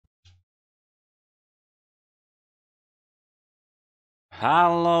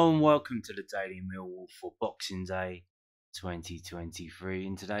Hello and welcome to the Daily Millwall for Boxing Day 2023.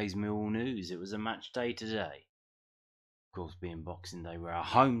 In today's Millwall news, it was a match day today. Of course, being Boxing Day, we're at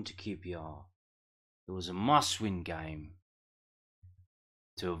home to QPR. It was a must-win game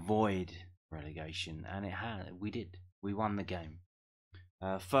to avoid relegation, and we did. We won the game.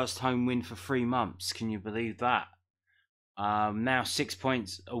 First home win for 3 months. Can you believe that? Now 6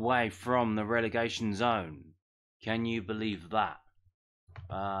 points away from the relegation zone. Can you believe that?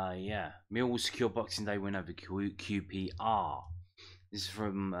 Yeah. Millwall secure Boxing Day win over QPR. This is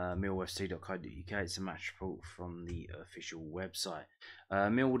from millwallfc.co.uk. It's a match report from the official website.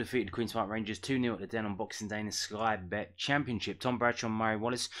 Millwall defeated Queen's Park Rangers 2-0 at the Den on Boxing Day in the Sky Bet Championship. Tom Bradshaw and Murray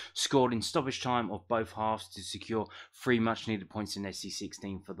Wallace scored in stoppage time of both halves to secure 3 much-needed points in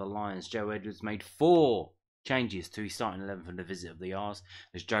SC16 for the Lions. Joe Edwards made 4 changes to his starting 11 for the visit of the R's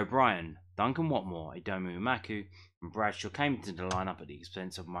as Joe Bryan, Duncan Watmore, Edomu Umaku and Bradshaw came into the lineup at the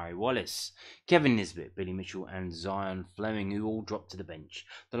expense of Murray Wallace, Kevin Nisbet, Billy Mitchell and Zion Fleming, who all dropped to the bench.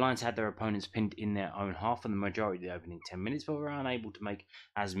 The Lions had their opponents pinned in their own half for the majority of the opening 10 minutes, but were unable to make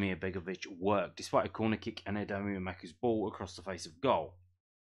Asmir Begovic work, despite a corner kick and Edomu Umaku's ball across the face of goal.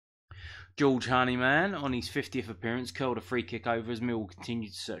 George Honeyman, on his 50th appearance, curled a free kick over as Millwall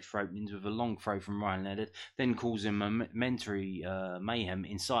continued to search for openings with a long throw from Ryan Leonard, then causing momentary mayhem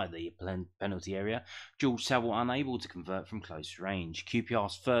inside the penalty area. George Saville unable to convert from close range.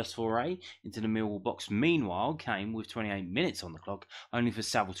 QPR's first foray into the Millwall box, meanwhile, came with 28 minutes on the clock, only for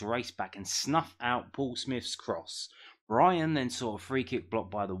Saville to race back and snuff out Paul Smith's cross. Bryan then saw a free kick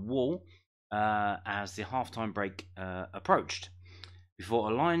blocked by the wall as the half-time break approached,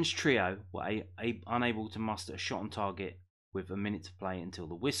 before a Lions trio were unable to muster a shot on target with a minute to play until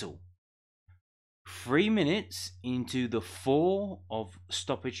the whistle. 3 minutes into the 4 of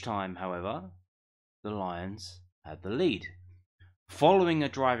stoppage time, however, the Lions had the lead. Following a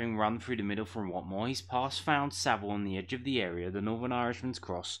driving run through the middle from Watmore, his pass found Saville on the edge of the area. The Northern Irishman's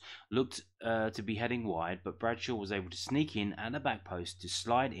cross looked to be heading wide, but Bradshaw was able to sneak in at the back post to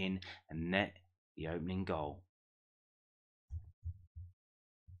slide in and net the opening goal.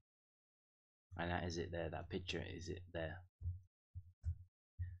 And that is it there. That picture is it there.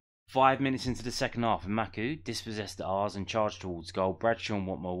 5 minutes into the second half, Maku dispossessed the R's and charged towards goal. Bradshaw and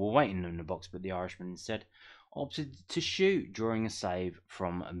Watmore were waiting in the box, but the Irishman instead opted to shoot, drawing a save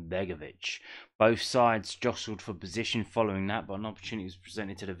from Begovic. Both sides jostled for position following that, but an opportunity was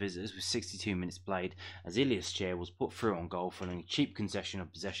presented to the visitors with 62 minutes played as Ilias Chair was put through on goal following a cheap concession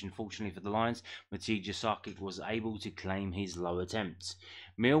of possession. Fortunately for the Lions, Matija Sarkic was able to claim his low attempts.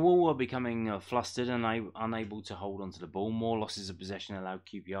 Millwall were becoming flustered and unable to hold onto the ball. More losses of possession allowed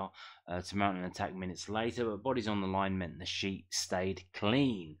QPR to mount an attack minutes later, but bodies on the line meant the sheet stayed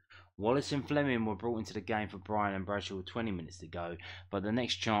clean. Wallace and Fleming were brought into the game for Bryan and Bradshaw with 20 minutes to go, but the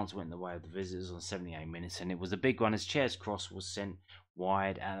next chance went the way of the visitors on 78 minutes, and it was a big one as Chair's cross was sent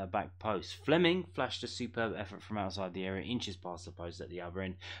wide at the back post. Fleming flashed a superb effort from outside the area, inches past the post at the other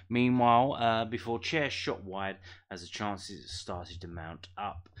end. Meanwhile, before Chair shot wide as the chances started to mount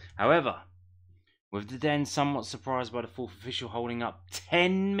up. However, with the Den somewhat surprised by the fourth official holding up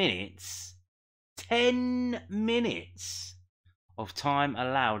 10 minutes of time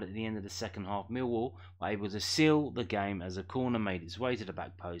allowed at the end of the second half, Millwall were able to seal the game as a corner made its way to the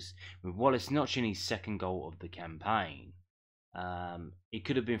back post, with Wallace notching his second goal of the campaign. It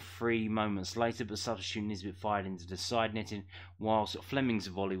could have been 3 moments later, but substitute Nisbet fired into the side netting, whilst Fleming's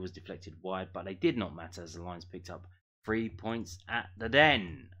volley was deflected wide, but they did not matter as the Lions picked up 3 points at the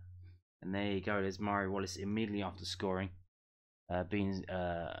Den. And there you go, there's Murray Wallace immediately after scoring, being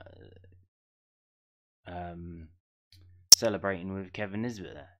celebrating with Kevin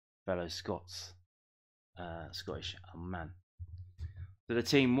Nisbet there, fellow Scottish man. So the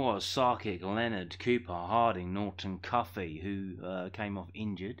team was Sarkic, Leonard, Cooper, Harding, Norton, Cuffy, who came off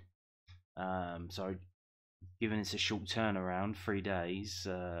injured. So given it's a short turnaround, 3 days,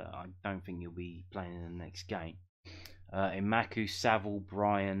 I don't think he'll be playing in the next game. Imaku, Saville,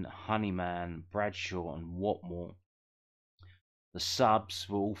 Bryan, Honeyman, Bradshaw and Watmore. The subs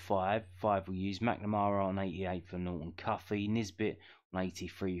were all 5. 5 were used. McNamara on 88 for Norton Cuffy. Nisbet on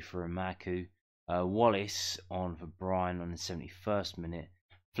 83 for Imaku. Wallace on for Bryan on the 71st minute.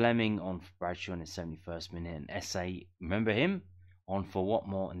 Fleming on for Bradshaw on the 71st minute. And S.A., remember him? On for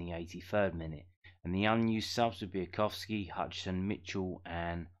Watmore in the 83rd minute. And the unused subs would be Akowski, Hutchison, Mitchell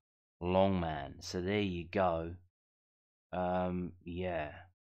and Longman. So there you go. Yeah.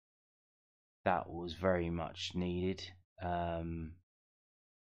 That was very much needed. Like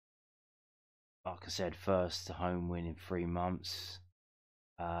I said, first home win in 3 months.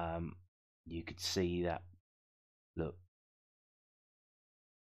 You could see that, look,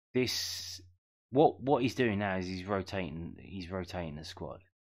 this what he's doing now is he's rotating the squad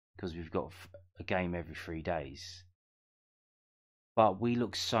because we've got a game every 3 days. But we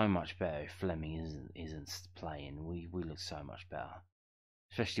look so much better if Fleming isn't playing. We look so much better,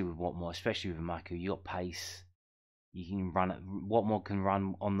 especially with Watmore, especially with Imaku. You got pace. You can run it. Watmore can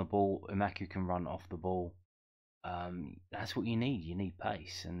run on the ball. Imaku can run off the ball. That's what you need. You need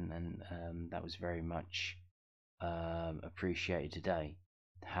pace, and that was very much appreciated today.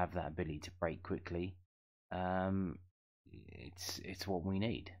 To have that ability to break quickly, it's what we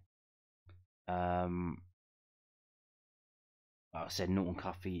need. Like I said, Norton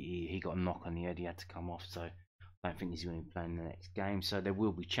Cuff, he got a knock on the head. He had to come off, so I don't think he's going to be playing the next game. So there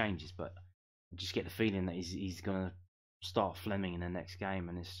will be changes, but I just get the feeling that he's going to start Fleming in the next game,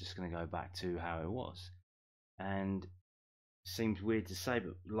 and it's just going to go back to how it was. And seems weird to say,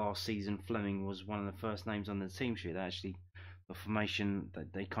 but last season Fleming was one of the first names on the team sheet. Actually, the formation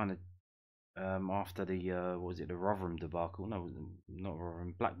that they kind of after the what was it, the Rotherham debacle? No, not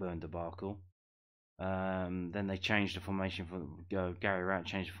Rotherham, Blackburn debacle. Then they changed the formation for Gary Rowett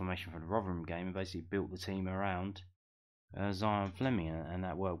changed the formation for the Rotherham game and basically built the team around Zion Fleming, and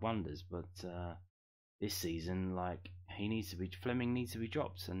that worked wonders. But this season, like Fleming needs to be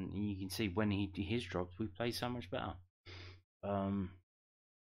dropped, and you can see when he is dropped, we play so much better.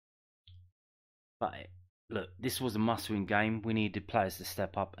 But look, this was a must-win game. We needed players to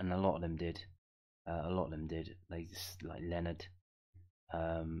step up, and a lot of them did. They just, like Leonard,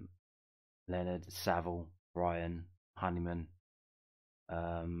 Saville, Brian, Honeyman.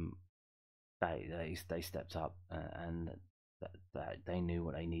 They stepped up, and they knew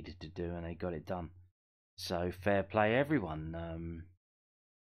what they needed to do, and they got it done. So fair play, everyone.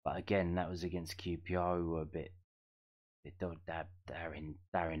 But again, that was against QPR, who were a bit. They're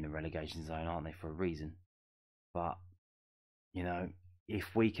in the relegation zone, aren't they, for a reason? But you know,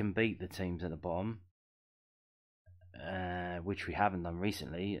 if we can beat the teams at the bottom, which we haven't done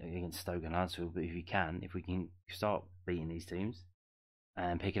recently against Stoke and Huddersfield, but if we can start beating these teams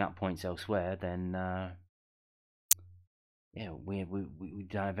and picking up points elsewhere, then yeah, we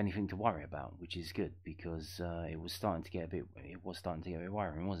don't have anything to worry about, which is good, because it was starting to get a bit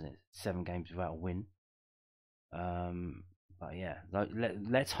worrying, wasn't it? 7 games without a win. But yeah,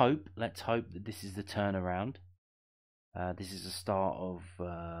 let's hope that this is the turnaround. This is the start of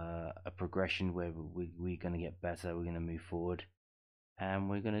a progression where we're going to get better. We're going to move forward, and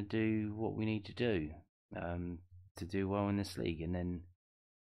we're going to do what we need to do well in this league. And then,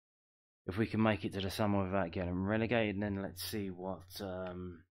 if we can make it to the summer without getting relegated, then let's see what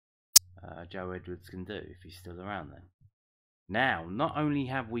Joe Edwards can do if he's still around then. Now, not only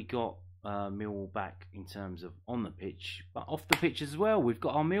have we got Millwall back in terms of on the pitch, but off the pitch as well. We've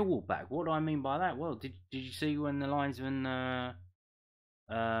got our Millwall back. What do I mean by that? Well, did you see when the linesman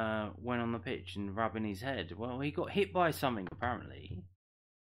went on the pitch and rubbing his head? Well, he got hit by something apparently.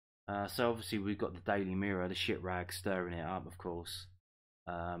 So obviously we've got the Daily Mirror, the shit rag, stirring it up. Of course,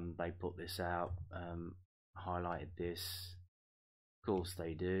 they put this out, highlighted this. Of course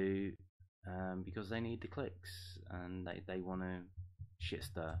they do, because they need the clicks and they want to shit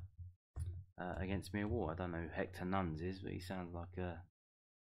stir. Against Millwall. I don't know who Hector Nuns is, but he sounds like a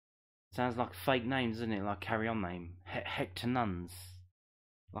fake name, doesn't it? Like a carry on name, Hector Nuns,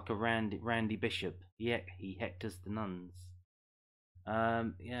 like a Randy Bishop. Yeah, he hectors the nuns.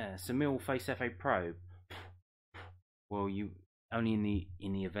 Yeah. So Millwall face FA Pro. Well, you only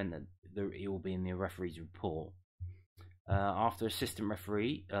in the event that it will be in the referee's report. After assistant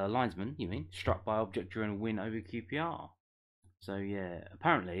referee, linesman, struck by object during a win over QPR. So yeah,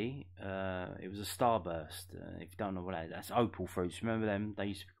 apparently it was a starburst. If you don't know what that is, that's opal fruits. Remember them? They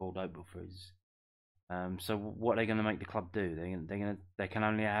used to be called opal fruits. So what are they going to make the club do? They can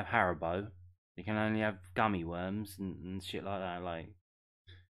only have Haribo. They can only have gummy worms and shit like that.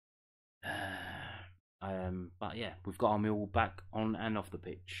 But yeah, we've got our Millwall back on and off the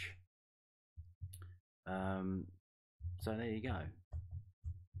pitch. So there you go.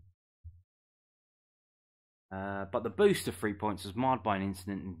 But the boost of 3 points was marred by an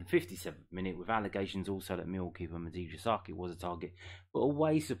incident in the 57th minute, with allegations also that Millwall keeper Matija Saki was a target, but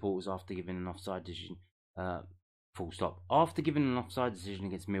away supporters, after giving an offside decision, full stop. After giving an offside decision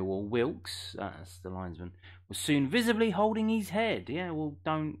against Millwall, Wilkes, that's the linesman, was soon visibly holding his head. Yeah, well,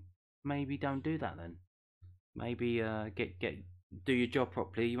 don't do that then. Maybe do your job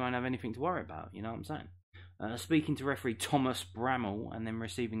properly. You won't have anything to worry about. You know what I'm saying? Speaking to referee Thomas Bramall, and then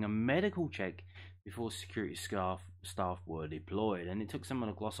receiving a medical check before security staff were deployed, and it took someone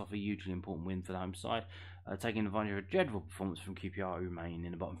to gloss off a hugely important win for the home side, taking advantage of a dreadful performance from QPR, who remain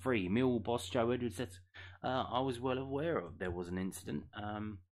in the bottom 3. Millwall boss Joe Edwards said, I was well aware of there was an incident.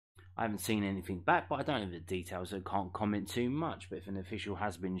 I haven't seen anything back, but I don't have the details, so I can't comment too much. But if an official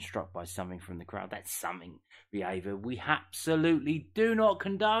has been struck by something from the crowd, that's something behaviour we absolutely do not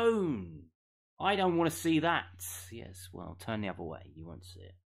condone. I don't want to see that. Yes, well, turn the other way. You won't see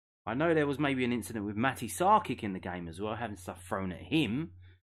it. I know there was maybe an incident with Matty Sarkic in the game as well, having stuff thrown at him.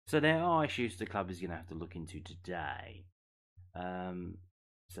 So there are issues the club is going to have to look into today.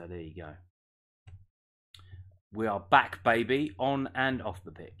 So there you go. We are back, baby, on and off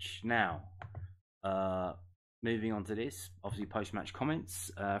the pitch. Now, moving on to this, obviously post-match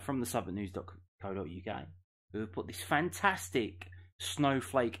comments from the sub at news.co.uk, who have put this fantastic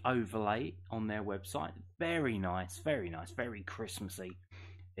snowflake overlay on their website. Very nice, very Christmassy,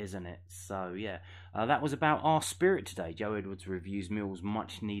 isn't it? So, yeah, that was about our spirit today. Joe Edwards reviews Mill's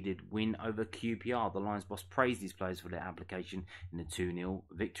much-needed win over QPR. The Lions boss praised his players for their application in the 2-0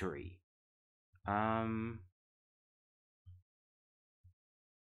 victory.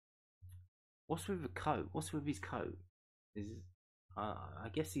 What's with the coat? What's with his coat? I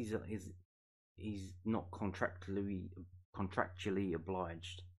guess he's not contractually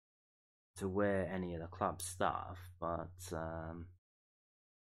obliged to wear any of the club stuff, but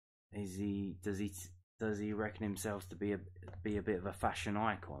does he reckon himself to be a bit of a fashion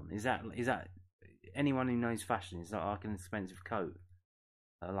icon? Is that anyone who knows fashion? Is that like an expensive coat,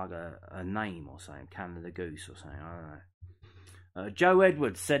 like a name or something, Canada Goose or something? I don't know. Joe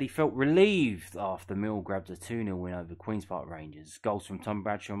Edwards said he felt relieved after Mill grabbed a 2-0 win over Queen's Park Rangers. Goals from Tom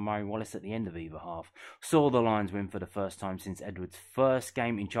Bradshaw and Murray Wallace at the end of either half saw the Lions win for the first time since Edwards' first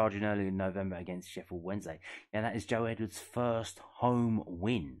game in charge in early November against Sheffield Wednesday. And that is Joe Edwards' first home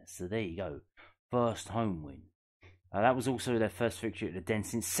win. So there you go. First home win. That was also their first victory at the Den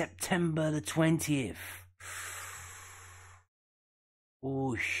since September the 20th.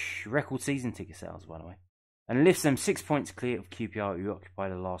 Oosh. Record season ticket sales, by the way. And lifts them 6 points clear of QPR, who occupy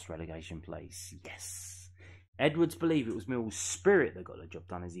the last relegation place. Yes. Edwards believed it was Mill's spirit that got the job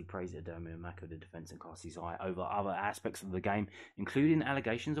done as he praised Adomi and Mako, the defence, and cast his eye over other aspects of the game, including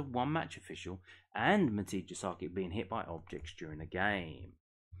allegations of one match official and Matej Jasarkic being hit by objects during the game.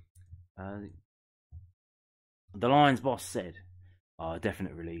 The Lions boss said,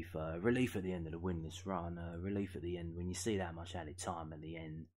 definite relief. Relief at the end of the winless run. Relief at the end when you see that much added time at the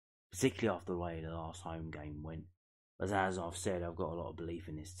end. Particularly after the way the last home game went. As I've said, I've got a lot of belief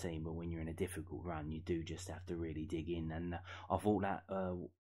in this team, but when you're in a difficult run, you do just have to really dig in. And I thought that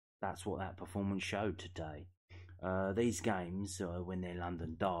that's what that performance showed today. These games, when they're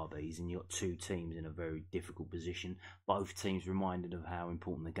London derbies and you've got two teams in a very difficult position, both teams reminded of how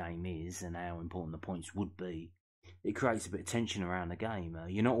important the game is and how important the points would be. It creates a bit of tension around the game.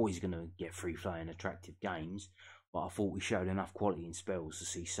 You're not always going to get free-flowing, attractive games, but I thought we showed enough quality in spells to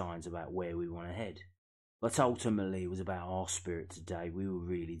see signs about where we want to head. But ultimately, it was about our spirit today. We were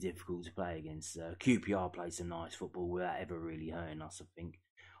really difficult to play against. QPR played some nice football without ever really hurting us, I think.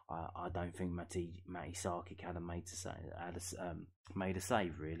 I don't think Matty Sarkic had made a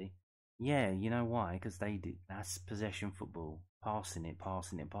save, really. Yeah, you know why? Because they did. That's possession football. Passing it.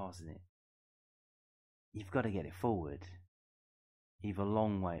 You've got to get it forward. Either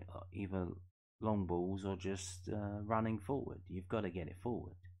long balls or just running forward. You've got to get it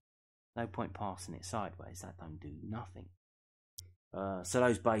forward. No point passing it sideways. That don't do nothing. So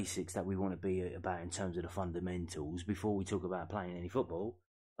those basics that we want to be about in terms of the fundamentals before we talk about playing any football,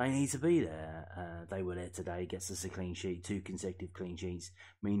 they need to be there. They were there today. Gets us a clean sheet. 2 consecutive clean sheets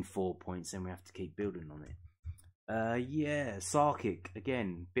mean 4 points, and we have to keep building on it. Yeah, Sarkic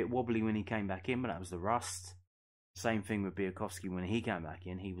again, bit wobbly when he came back in, but that was the rust. Same thing with Biakovsky when he came back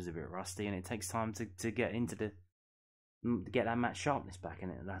in. He was a bit rusty, and it takes time to get into get that match sharpness back,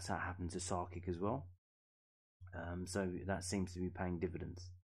 and that's how it happened to Sarkic as well. So that seems to be paying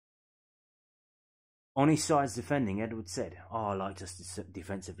dividends. On his side's defending, Edwards said, I liked us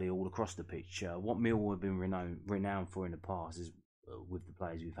defensively all across the pitch. What Millwall have been renowned for in the past is with the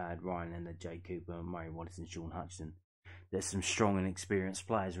players we've had, Ryan Leonard, Jay Cooper, Murray Wallace and Sean Hutchinson. There's some strong and experienced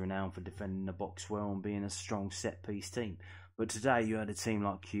players renowned for defending the box well and being a strong set-piece team. But today you had a team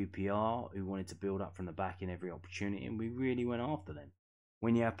like QPR who wanted to build up from the back in every opportunity, and we really went after them.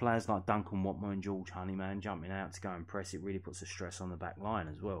 When you have players like Duncan Watmer and George Honeyman jumping out to go and press, it really puts a stress on the back line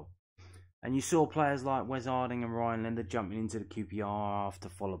as well. And you saw players like Wes Harding and Ryan Lender jumping into the QPR after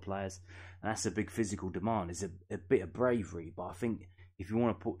follow players. And that's a big physical demand. It's a bit of bravery. But I think if you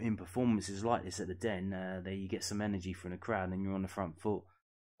want to put in performances like this at the Den, there you get some energy from the crowd and you're on the front foot.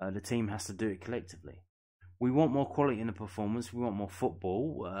 The team has to do it collectively. We want more quality in the performance. We want more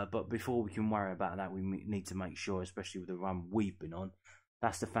football. But before we can worry about that, we need to make sure, especially with the run we've been on,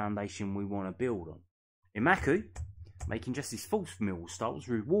 that's the foundation we want to build on. Imaku Making just his fourth Millwall start, was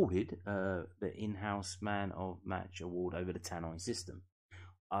rewarded the in-house Man of Match award over the Tannoy system.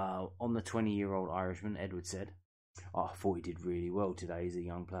 On the 20-year-old Irishman, Edward said, I thought he did really well today as a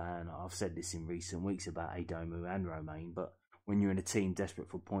young player, and I've said this in recent weeks about Adomu and Romain, but when you're in a team desperate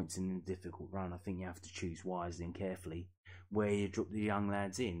for points in a difficult run, I think you have to choose wisely and carefully where you drop the young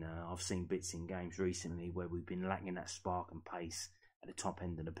lads in. I've seen bits in games recently where we've been lacking that spark and pace at the top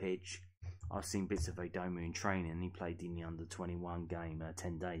end of the pitch. I've seen bits of Adomu in training, and he played in the under-21 game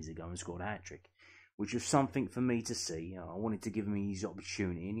 10 days ago and scored a hat-trick, which was something for me to see. I wanted to give him his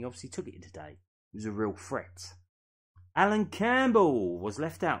opportunity, and he obviously took it today. He was a real threat. Alan Campbell was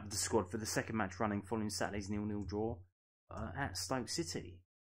left out of the squad for the second match running following Saturday's 0-0 draw at Stoke City.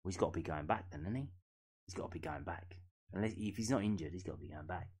 Well, he's got to be going back then, hasn't he? He's got to be going back. Unless, if he's not injured, he's got to be going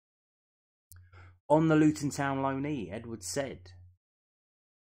back. On the Luton Town loanee, Edwards said,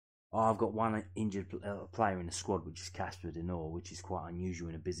 I've got one injured player in the squad, which is Casper Denor, which is quite unusual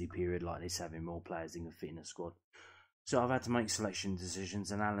in a busy period like this, having more players than can fit in a squad. So I've had to make selection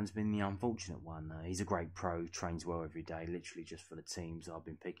decisions, and Alan's been the unfortunate one. He's a great pro, trains well every day, literally just for the teams I've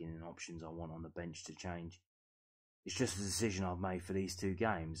been picking and options I want on the bench to change. It's just a decision I've made for these two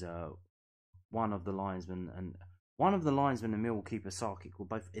games. One of the linesmen and Millwall keeper Sarkic were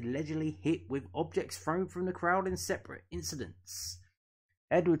both allegedly hit with objects thrown from the crowd in separate incidents.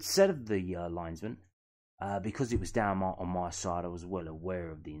 Edwards said of the linesman, because it was down on my side, I was well aware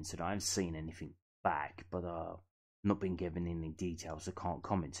of the incident. I haven't seen anything back, but not been given any details, so can't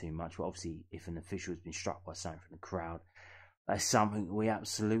comment too much. But obviously, if an official has been struck by something from the crowd, that's something we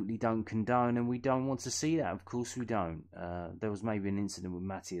absolutely don't condone, and we don't want to see that. Of course we don't. There was maybe an incident with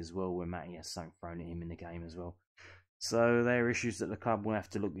Matty as well, where Matty has something thrown at him in the game as well. So there are issues that the club will have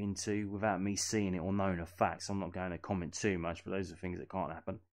to look into without me seeing it or knowing of facts. I'm not going to comment too much, but those are things that can't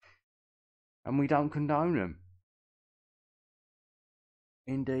happen. And we don't condone them.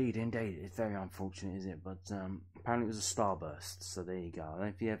 Indeed. It's very unfortunate, is it? But apparently it was a starburst. So there you go. I don't know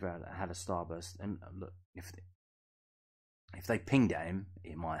if you ever had a starburst. And look, if they pinged at him,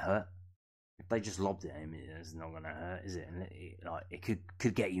 it might hurt. If they just lobbed at him, it's not going to hurt, is it? And it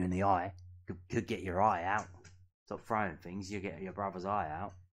could get you in the eye. Could get your eye out. Stop throwing things, you get your brother's eye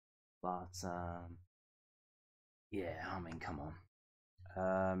out. But yeah, I mean, come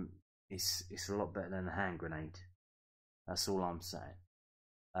on. It's a lot better than a hand grenade. That's all I'm saying.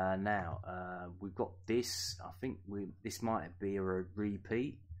 Now we've got this. I think this might be a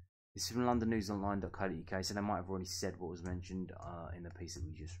repeat. This is from LondonNewsOnline.co.uk, so they might have already said what was mentioned in the piece that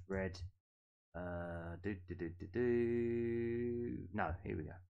we just read. No, here we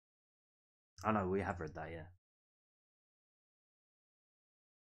go. Oh no, we have read that, yeah.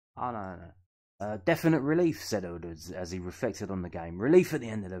 Oh no. Definite relief, said Edwards as he reflected on the game. Relief at the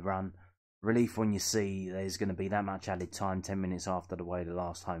end of the run. Relief when you see there's going to be that much added time 10 minutes after the way the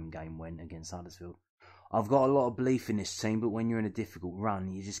last home game went against Huddersfield. I've got a lot of belief in this team, but when you're in a difficult run,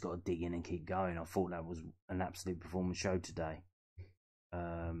 you just got to dig in and keep going. I thought that was an absolute performance show today.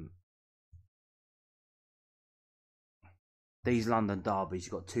 These London derbies,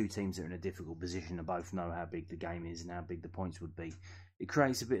 you've got two teams that are in a difficult position and both know how big the game is and how big the points would be. It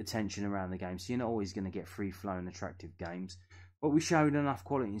creates a bit of tension around the game, so you're not always going to get free-flowing, attractive games. But we showed enough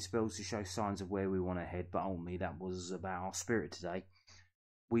quality in spells to show signs of where we want to head, but ultimately that was about our spirit today.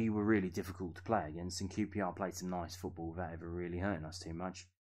 We were really difficult to play against, and QPR played some nice football without ever really hurting us too much.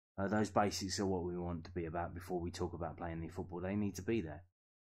 Those basics are what we want to be about before we talk about playing the football. They need to be there.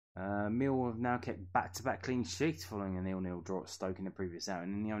 Millwall have now kept back-to-back clean sheets following a 0-0 draw at Stoke in the previous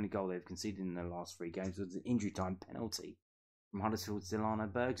outing, and the only goal they've conceded in their last three games was an injury time penalty from Huddersfield's Delano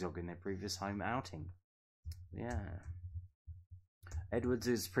Bergzog in their previous home outing. Yeah. Edwards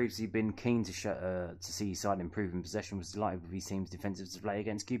has previously been keen to see his side improve in possession, was delighted with his team's defensive display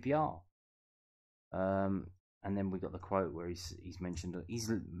against QPR. And then we got the quote where he's mentioning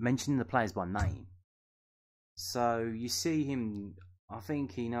the players by name. So you see him. I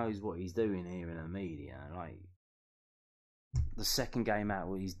think he knows what he's doing here in the media. Like the second game out,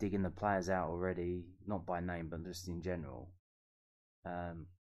 where he's digging the players out already, not by name but just in general.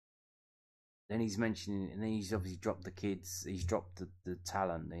 Then he's mentioning, and then he's obviously dropped the kids. He's dropped the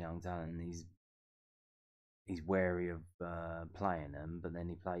talent, the young talent. And he's wary of playing them, but then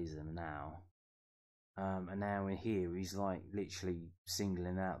he plays them now. And now we're here. He's like literally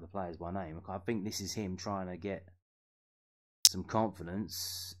singling out the players by name. I think this is him trying to get some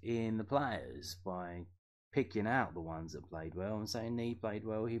confidence in the players by picking out the ones that played well and saying he played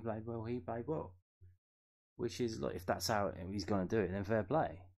well, he played well, he played well. Which is like, if that's how he's going to do it, then fair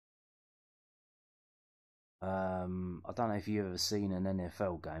play. I don't know if you've ever seen an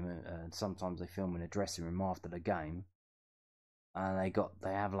NFL game. Sometimes they film in a dressing room after the game, and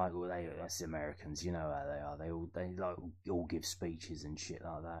they have like, well, that's the Americans, you know how they are. They like all give speeches and shit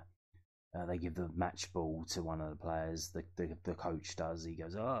like that. They give the match ball to one of the players. The coach does. He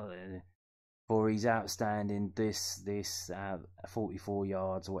goes, for his outstanding this 44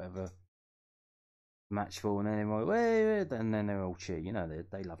 yards or whatever match ball, and then they're like, wait, and then they're all cheer. You know,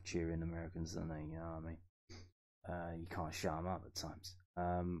 they love cheering, Americans, don't they? You know what I mean? You can't shut them up at times.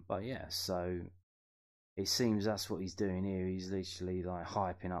 But yeah, so it seems that's what he's doing here. He's literally like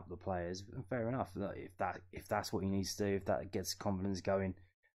hyping up the players. Fair enough. If that's what he needs to do, if that gets confidence going,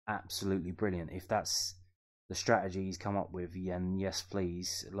 absolutely brilliant. If that's the strategy he's come up with, and yes,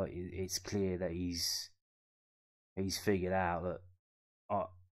 please. Like, it's clear that he's figured out that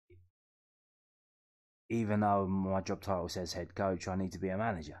even though my job title says head coach, I need to be a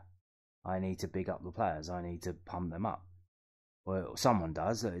manager. I need to big up the players. I need to pump them up. Well, someone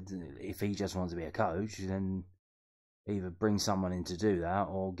does. If he just wants to be a coach, then either bring someone in to do that,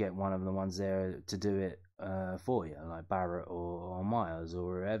 or get one of the ones there to do it for you, like Barrett or Myers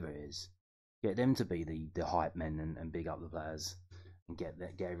or whoever it is. Get them to be the hype men and big up the players, and get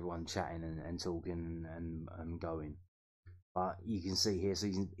everyone chatting and talking and going. But you can see here, so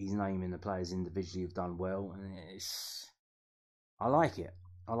he's naming the players individually who've done well, and I like it.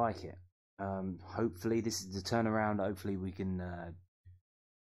 Hopefully this is the turnaround. Hopefully we can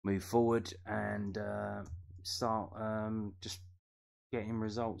move forward and start just getting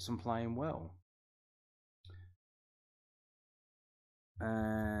results and playing well.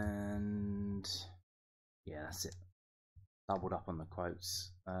 And yeah, that's it. Doubled up on the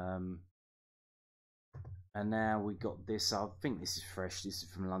quotes. And now we got this. I think this is fresh. This is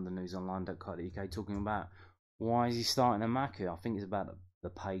from LondonNewsOnline.co.uk, talking about why is he starting a Maka. I think it's about the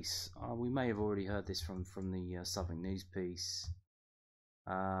pace. We may have already heard this from the Southwark News piece.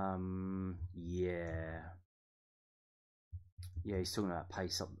 Yeah, he's talking about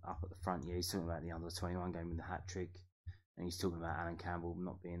pace up at the front. Yeah, he's talking about the under-21 game with the hat trick, and he's talking about Alan Campbell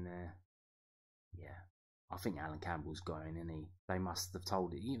not being there. Yeah, I think Alan Campbell's going, isn't he? They must have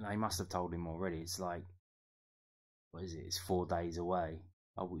told it. They must have told him already. It's like, what is it? It's 4 days away.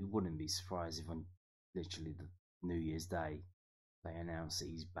 I wouldn't be surprised if on literally the New Year's Day they announce that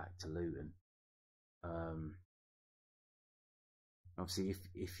he's back to Luton. Obviously,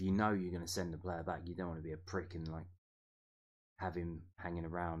 if you know you're going to send the player back, you don't want to be a prick and like have him hanging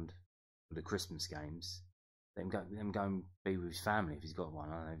around for the Christmas games. Let him go and be with his family if he's got one.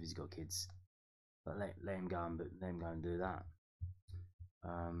 I don't know if he's got kids, but let him go and do that.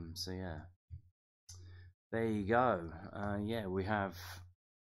 So yeah, there you go. Yeah, we have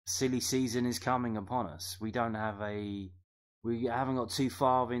silly season is coming upon us. We haven't got two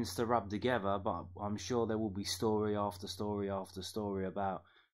farthings to rub together, but I'm sure there will be story after story after story about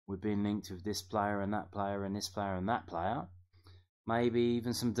we've been linked with this player and that player and this player and that player. Maybe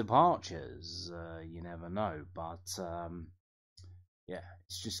even some departures. You never know. But yeah,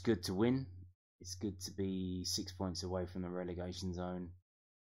 it's just good to win. It's good to be 6 points away from the relegation zone,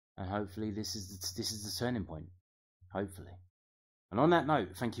 and hopefully this is the turning point. Hopefully. And on that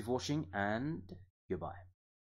note, thank you for watching, and goodbye.